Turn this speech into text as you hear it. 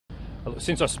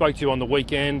Since I spoke to you on the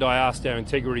weekend, I asked our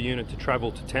integrity unit to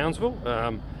travel to Townsville,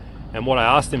 and what I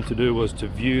asked them to do was to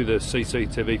view the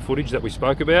CCTV footage that we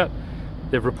spoke about.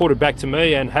 They've reported back to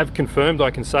me and have confirmed, I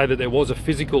can say, that there was a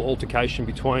physical altercation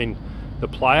between the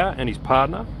player and his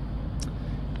partner.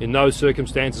 In those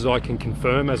circumstances, I can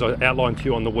confirm, as I outlined to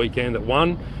you on the weekend, that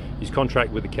one, his contract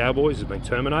with the Cowboys has been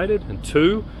terminated, and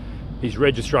two, his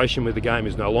registration with the game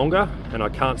is no longer, and I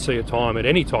can't see a time at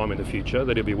any time in the future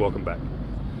that he'll be welcome back.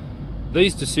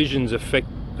 These decisions affect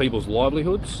people's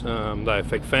livelihoods, they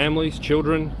affect families,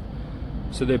 children,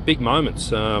 so they're big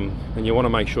moments, and you want to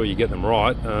make sure you get them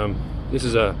right. This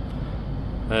is a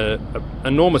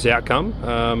enormous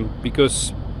outcome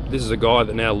because this is a guy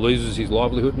that now loses his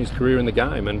livelihood and his career in the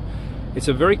game, and it's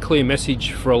a very clear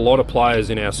message for a lot of players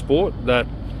in our sport that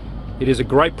it is a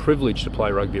great privilege to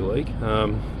play rugby league,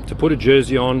 to put a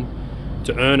jersey on,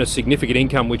 to earn a significant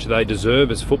income which they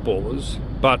deserve as footballers,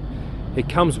 but it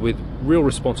comes with real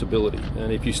responsibility,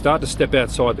 and if you start to step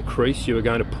outside the crease, you are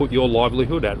going to put your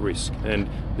livelihood at risk, and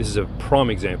this is a prime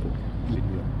example.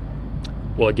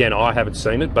 Well, again, I haven't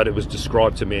seen it, but it was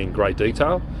described to me in great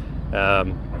detail,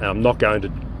 and I'm not going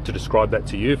to describe that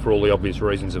to you for all the obvious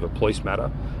reasons of a police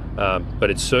matter, but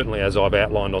it's certainly, as I've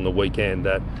outlined on the weekend,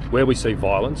 that where we see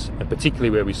violence, and particularly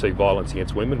where we see violence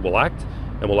against women, we'll act,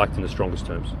 and we'll act in the strongest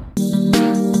terms.